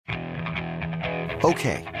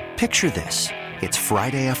Okay, picture this. It's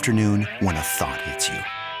Friday afternoon when a thought hits you.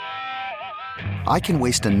 I can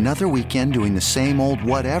waste another weekend doing the same old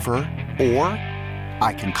whatever, or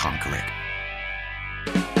I can conquer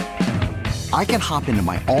it. I can hop into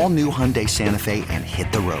my all-new Hyundai Santa Fe and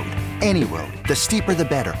hit the road. Any road. The steeper, the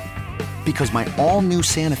better. Because my all-new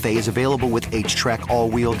Santa Fe is available with H-Track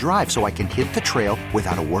all-wheel drive, so I can hit the trail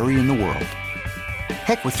without a worry in the world.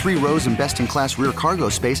 Heck, with 3 rows and best-in-class rear cargo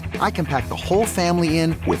space, I can pack the whole family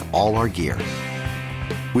in with all our gear.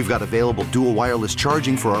 We've got available dual wireless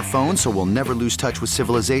charging for our phones, so we'll never lose touch with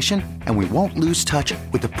civilization, and we won't lose touch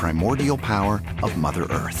with the primordial power of Mother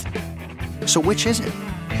Earth. So which is it?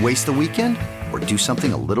 Waste the weekend or do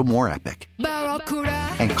something a little more epic?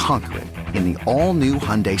 And conquer it in the all-new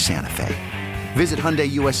Hyundai Santa Fe. Visit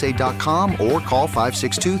HyundaiUSA.com or call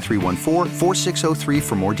 562-314-4603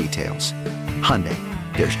 for more details. Hyundai,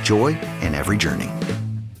 there's joy in every journey.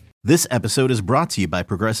 This episode is brought to you by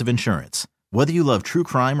Progressive Insurance. Whether you love true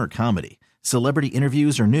crime or comedy, celebrity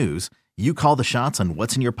interviews or news, you call the shots on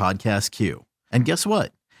what's in your podcast queue. And guess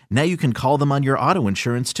what? Now you can call them on your auto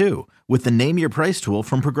insurance too with the Name Your Price tool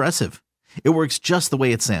from Progressive. It works just the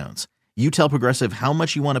way it sounds. You tell Progressive how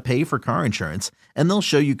much you want to pay for car insurance, and they'll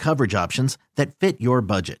show you coverage options that fit your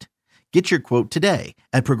budget. Get your quote today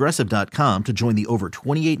at Progressive.com to join the over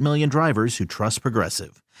 28 million drivers who trust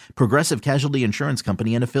Progressive. Progressive Casualty Insurance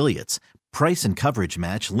Company and Affiliates. Price and coverage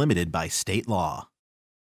match limited by state law.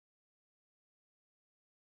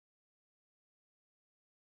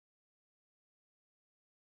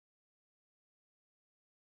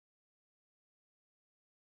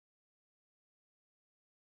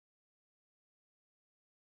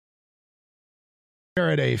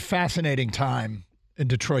 We're at a fascinating time in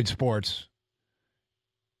Detroit sports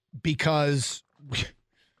because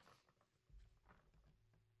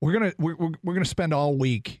we're gonna spend all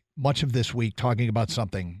week, much of this week, talking about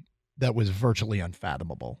something that was virtually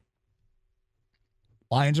unfathomable.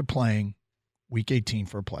 Lions are playing Week 18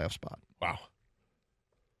 for a playoff spot. Wow.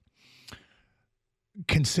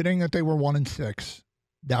 Considering that they were 1-6,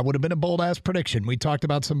 that would have been a bold-ass prediction. We talked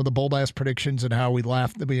about some of the bold-ass predictions and how we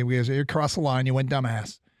laughed. You crossed the line, you went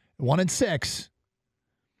dumbass. 1-6,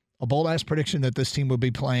 a bold-ass prediction that this team would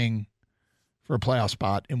be playing for a playoff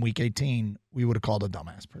spot in Week 18, we would have called a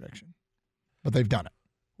dumbass prediction. But they've done it.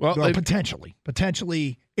 Well, potentially,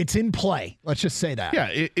 it's in play. Let's just say that.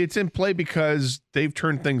 Yeah, it's in play because they've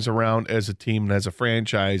turned things around as a team and as a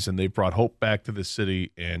franchise, and they've brought hope back to the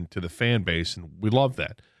city and to the fan base, and we love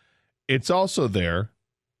that. It's also there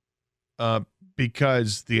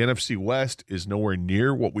because the NFC West is nowhere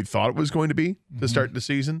near what we thought it was going to be to start the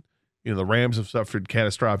season. You know, the Rams have suffered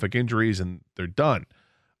catastrophic injuries, and they're done.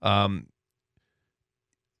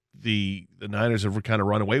 The Niners have kind of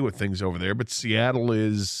run away with things over there, but Seattle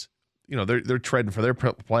is, you know, they're treading for their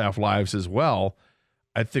playoff lives as well.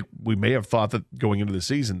 I think we may have thought that going into the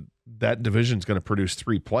season, that division is going to produce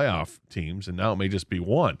 3 playoff teams, and now it may just be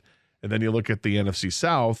 1. And then you look at the NFC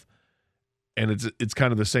South, and it's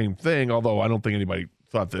kind of the same thing, although I don't think anybody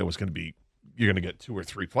thought that it was going to be, you're going to get 2 or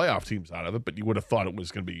 3 playoff teams out of it, but you would have thought it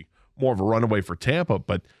was going to be more of a runaway for Tampa,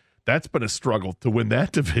 but that's been a struggle to win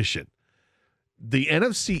that division. The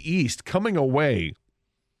NFC East coming away,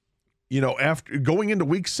 you know, after going into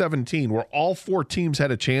Week 17, where all 4 teams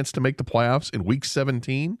had a chance to make the playoffs in Week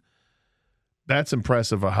 17, that's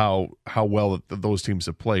impressive of how well those teams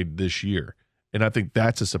have played this year. And I think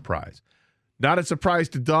that's a surprise. Not a surprise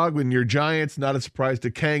to Doug and your Giants, not a surprise to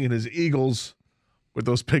Kang and his Eagles with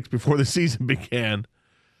those picks before the season began.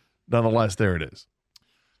 Nonetheless, there it is.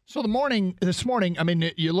 So this morning, I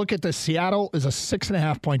mean, you look at Seattle is a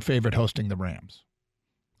 6.5-point favorite hosting the Rams.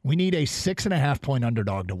 We need a 6.5-point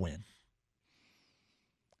underdog to win.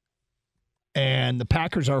 And the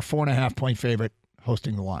Packers are a 4.5-point favorite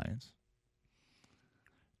hosting the Lions.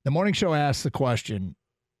 The morning show asked the question,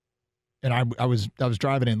 and I was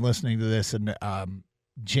driving in listening to this, and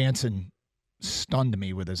Jansen stunned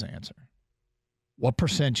me with his answer. What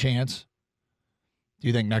 % chance do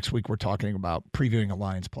you think next week we're talking about previewing a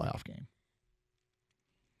Lions playoff game?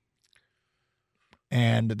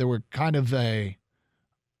 And there were there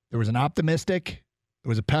was an optimistic, there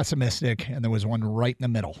was a pessimistic, and there was one right in the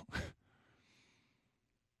middle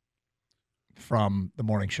from the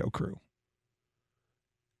morning show crew.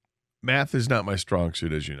 Math is not my strong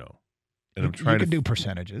suit, as you know. And I'm trying to do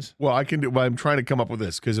percentages. Well, I can do, but I'm trying to come up with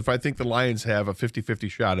this because if I think the Lions have a 50-50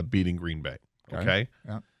 shot of beating Green Bay, okay?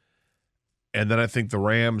 Yeah. And then I think the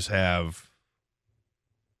Rams have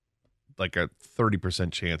like a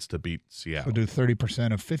 30% chance to beat Seattle. So do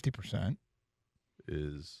 30% of 50%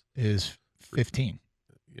 is 15.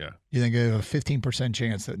 Yeah. You think they have a 15%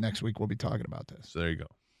 chance that next week we'll be talking about this? So there you go.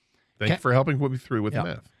 Thank you for helping me through with the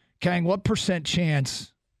math. Kang, what percent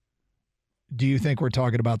chance do you think we're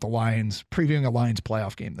talking about the Lions, previewing a Lions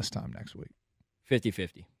playoff game this time next week?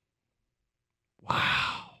 50-50.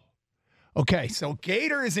 Wow. Okay, so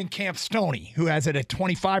Gator is in Camp Stoney, who has it at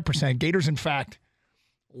 25%. Gator's, in fact,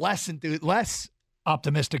 less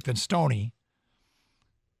optimistic than Stoney.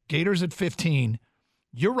 Gator's at 15.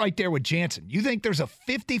 You're right there with Jansen. You think there's a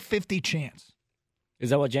 50-50 chance. Is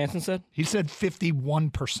that what Jansen said? He said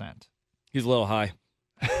 51%. He's a little high.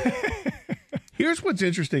 Here's what's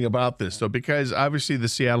interesting about this, though, because obviously the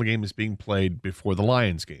Seattle game is being played before the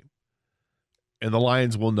Lions game. And the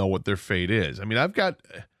Lions will know what their fate is. I mean, I've got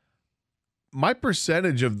my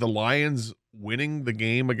percentage of the Lions winning the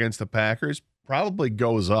game against the Packers probably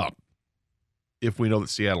goes up if we know that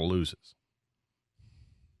Seattle loses.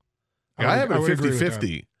 I have it at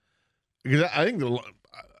 50-50 because I think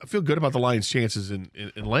I feel good about the Lions' chances in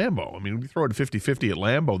Lambeau. I mean, we throw it 50-50 at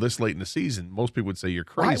Lambeau this late in the season. Most people would say you're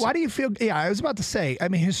crazy. Why do you feel? Yeah, I was about to say. I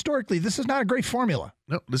mean, historically, this is not a great formula.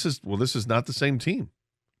 No, this is not the same team.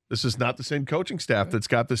 This is not the same coaching staff that's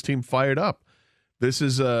got this team fired up. This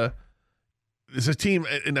is a team,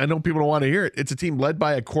 and I know people don't want to hear it. It's a team led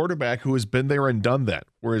by a quarterback who has been there and done that,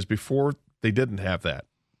 whereas before they didn't have that.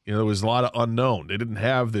 You know, there was a lot of unknown. They didn't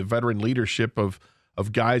have the veteran leadership of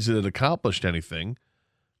guys that had accomplished anything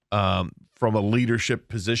from a leadership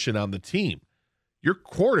position on the team. Your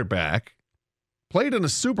quarterback played in a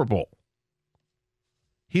Super Bowl.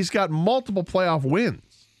 He's got multiple playoff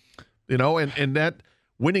wins, you know, and that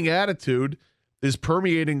winning attitude is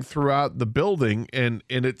permeating throughout the building, and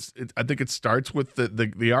I think it starts with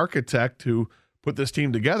the architect who put this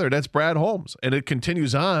team together. That's Brad Holmes, and it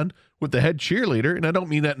continues on with the head cheerleader, and I don't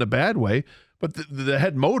mean that in a bad way, but the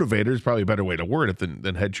head motivator is probably a better way to word it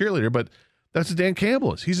than head cheerleader, but that's what Dan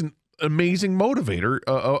Campbell is. He's an amazing motivator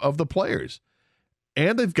of the players,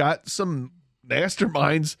 and they've got some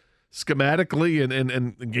masterminds schematically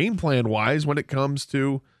and game plan wise when it comes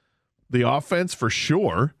to the offense for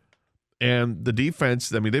sure. And the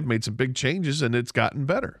defense, I mean, they've made some big changes and it's gotten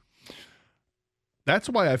better. That's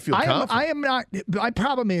why I feel confident. I am not. My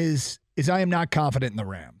problem is I am not confident in the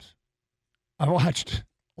Rams. I watched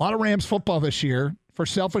a lot of Rams football this year for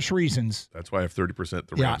selfish reasons. That's why I have 30%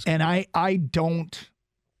 the yeah, Rams. And I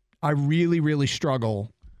really, really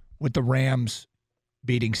struggle with the Rams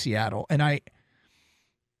beating Seattle. And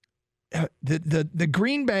the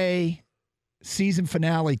Green Bay season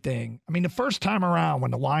finale thing, I mean, the first time around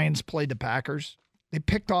when the Lions played the Packers, they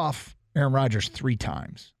picked off Aaron Rodgers 3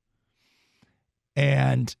 times.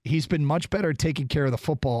 And he's been much better at taking care of the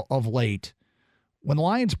football of late. When the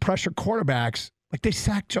Lions pressure quarterbacks, like they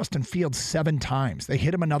sacked Justin Fields 7 times. They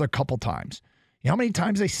hit him another couple times. You know how many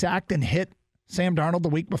times they sacked and hit Sam Darnold the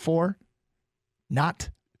week before? Not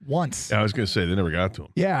once. Yeah, I was going to say, they never got to him.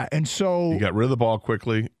 Yeah, and so he got rid of the ball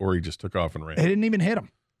quickly, or he just took off and ran. They didn't even hit him.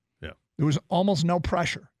 Yeah. There was almost no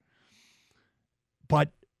pressure.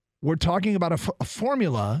 But we're talking about a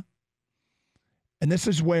formula, and this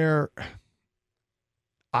is where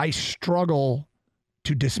I struggle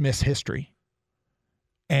to dismiss history.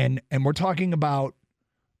 And we're talking about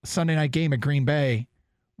a Sunday night game at Green Bay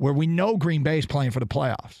where we know Green Bay is playing for the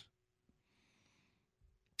playoffs.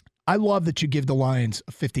 I love that you give the Lions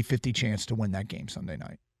a 50-50 chance to win that game Sunday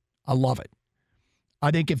night. I love it.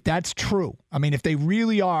 I think if that's true, I mean, if they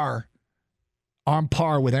really are on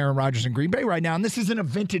par with Aaron Rodgers and Green Bay right now, and this isn't a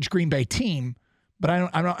vintage Green Bay team, but I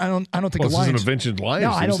don't think the Lions. This isn't a vintage Lions.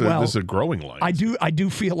 No, I don't. This is a growing Lions. I do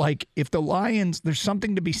feel like if the Lions, there's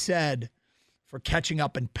something to be said for catching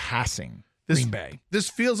up and passing Green Bay. This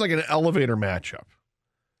feels like an elevator matchup.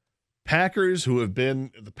 Packers, who have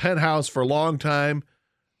been in the penthouse for a long time,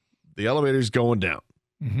 the elevator's going down.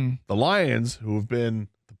 Mm-hmm. The Lions, who have been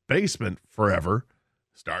the basement forever,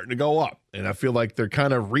 starting to go up. And I feel like they're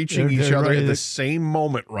kind of reaching each other at the same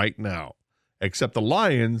moment right now. Except the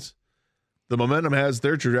Lions, the momentum has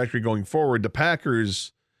their trajectory going forward. The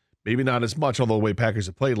Packers, maybe not as much, although the way Packers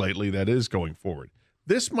have played lately, that is going forward.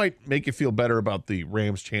 This might make you feel better about the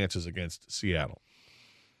Rams' chances against Seattle.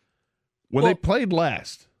 When they played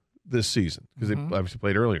last this season, because they obviously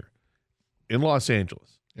played earlier, in Los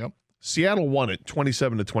Angeles, Seattle won it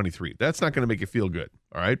 27-23. That's not going to make you feel good,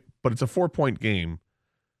 all right? But it's a 4-point game.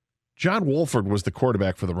 John Wolford was the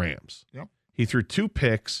quarterback for the Rams. Yep. He threw 2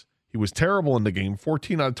 picks. He was terrible in the game,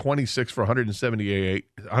 14 out of 26 for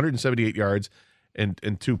 178 yards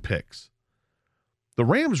and 2 picks. The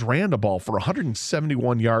Rams ran the ball for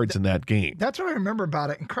 171 yards in that game. That's what I remember about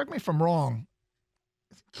it. And correct me if I'm wrong.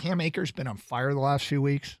 Cam Akers been on fire the last few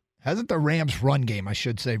weeks. Hasn't the Rams' run game, I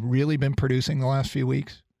should say, really been producing the last few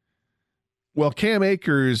weeks? Well, Cam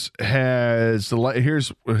Akers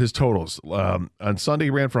here's his totals. On Sunday,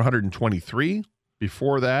 he ran for 123.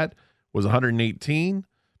 Before that was 118.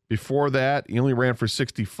 Before that, he only ran for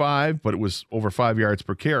 65, but it was over 5 yards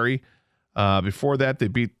per carry. Before that, they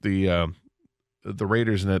beat the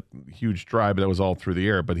Raiders in that huge drive, but that was all through the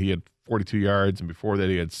air. But he had 42 yards, and before that,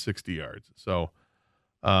 he had 60 yards. So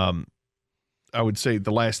I would say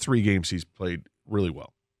the last 3 games he's played really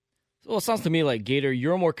well. Well, it sounds to me like, Gator,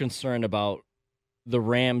 you're more concerned about the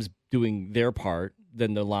Rams doing their part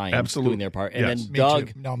than the Lions doing their part. And Yes. then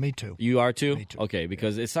Doug. Me too. You are too? Me too. Okay,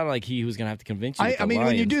 because it sounded like he was going to have to convince you. I mean,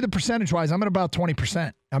 Lions. when you do the percentage-wise, I'm at about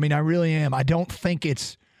 20%. I mean, I really am. I don't think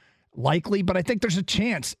it's likely, but I think there's a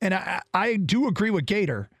chance. And I do agree with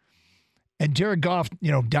Gator. And Jared Goff,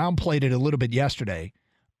 downplayed it a little bit yesterday.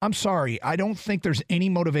 I'm sorry. I don't think there's any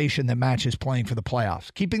motivation that matches playing for the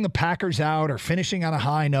playoffs. Keeping the Packers out or finishing on a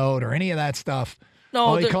high note or any of that stuff.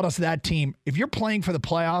 No, they called us that team. If you're playing for the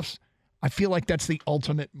playoffs, I feel like that's the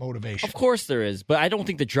ultimate motivation. Of course there is, but I don't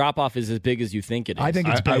think the drop-off is as big as you think it is. I think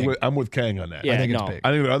it's big. I'm with Kang on that. Yeah, I think no. it's big.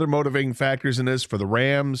 I think there are other motivating factors in this for the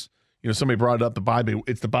Rams. Somebody brought it up,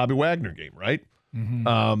 it's the Bobby Wagner game, right?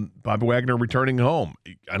 Mm-hmm. Bobby Wagner returning home.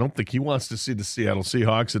 I don't think he wants to see the Seattle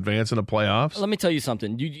Seahawks advance in the playoffs. Let me tell you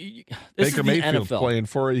something. This is Baker the Mayfield's NFL. playing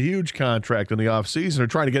for a huge contract in the offseason, or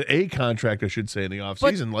trying to get a contract, I should say, in the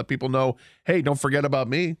offseason. Let people know, hey, don't forget about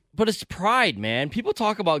me. But it's pride, man. People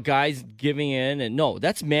talk about guys giving in, and no,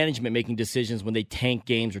 that's management making decisions when they tank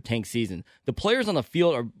games or tank season. The players on the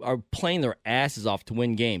field are playing their asses off to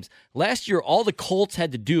win games. Last year, all the Colts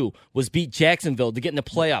had to do was beat Jacksonville to get in the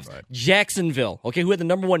playoffs. Right. Jacksonville, okay, who had the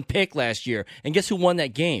number 1 pick last year, and guess who won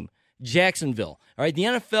that game? Jacksonville. All right, the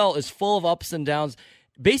NFL is full of ups and downs.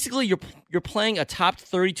 Basically, you're playing a top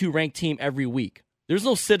 32 ranked team every week. There's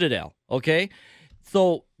no Citadel, okay?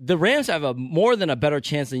 So the Rams have more than a better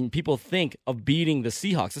chance than people think of beating the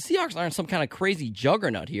Seahawks. The Seahawks aren't some kind of crazy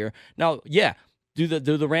juggernaut here. Now, yeah, do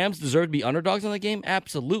the Rams deserve to be underdogs in the game?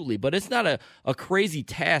 Absolutely, but it's not a crazy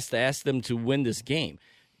task to ask them to win this game.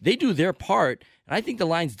 They do their part, and I think the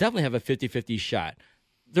Lions definitely have a 50-50 shot.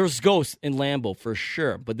 There's ghosts in Lambeau for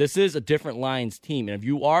sure, but this is a different Lions team, and if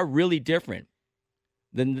you are really different,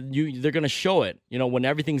 then they're going to show it, when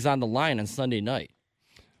everything's on the line on Sunday night.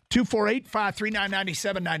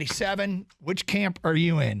 248-539-9797. Which camp are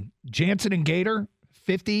you in? Jansen and Gator,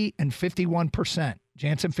 50 and 51%.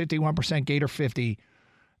 Jansen, 51%, Gator, 50.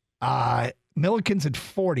 Millikins at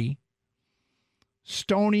 40.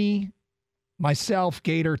 Stoney, myself,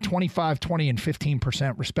 Gator, 25, 20, and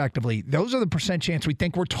 15%, respectively. Those are the percent chance we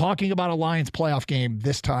think we're talking about a Lions playoff game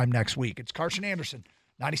this time next week. It's Carson Anderson,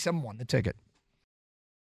 97.1, The Ticket.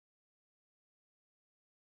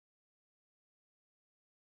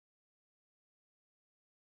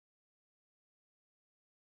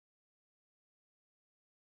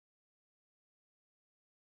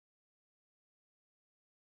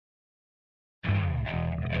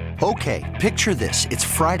 Okay, picture this. It's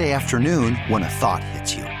Friday afternoon when a thought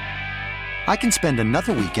hits you. I can spend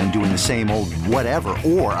another weekend doing the same old whatever,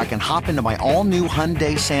 or I can hop into my all-new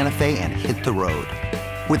Hyundai Santa Fe and hit the road.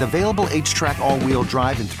 With available H-Track all-wheel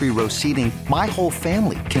drive and 3-row seating, my whole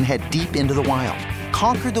family can head deep into the wild.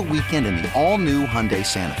 Conquer the weekend in the all-new Hyundai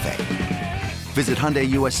Santa Fe. Visit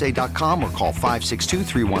HyundaiUSA.com or call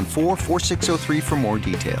 562-314-4603 for more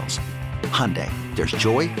details. Hyundai, there's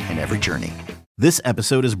joy in every journey. This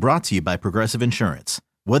episode is brought to you by Progressive Insurance.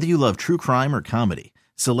 Whether you love true crime or comedy,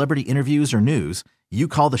 celebrity interviews or news, you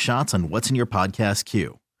call the shots on what's in your podcast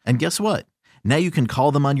queue. And guess what? Now you can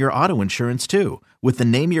call them on your auto insurance too with the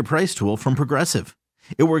Name Your Price tool from Progressive.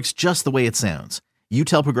 It works just the way it sounds. You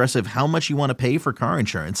tell Progressive how much you want to pay for car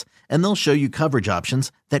insurance, and they'll show you coverage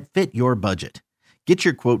options that fit your budget. Get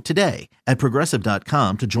your quote today at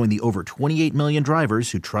Progressive.com to join the over 28 million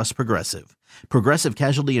drivers who trust Progressive. Progressive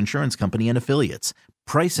Casualty Insurance Company and Affiliates.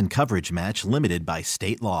 Price and coverage match limited by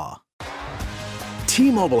state law.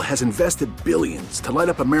 T-Mobile has invested billions to light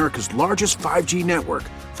up America's largest 5G network,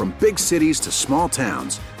 from big cities to small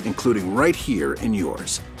towns, including right here in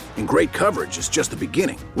yours. And great coverage is just the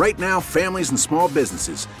beginning. Right now, families and small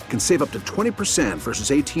businesses can save up to 20%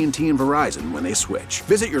 versus AT&T and Verizon when they switch.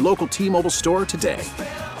 Visit your local T-Mobile store today.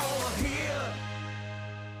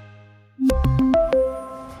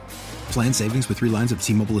 Plan savings with 3 lines of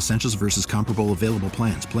T-Mobile Essentials versus comparable available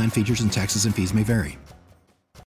plans. Plan features and taxes and fees may vary.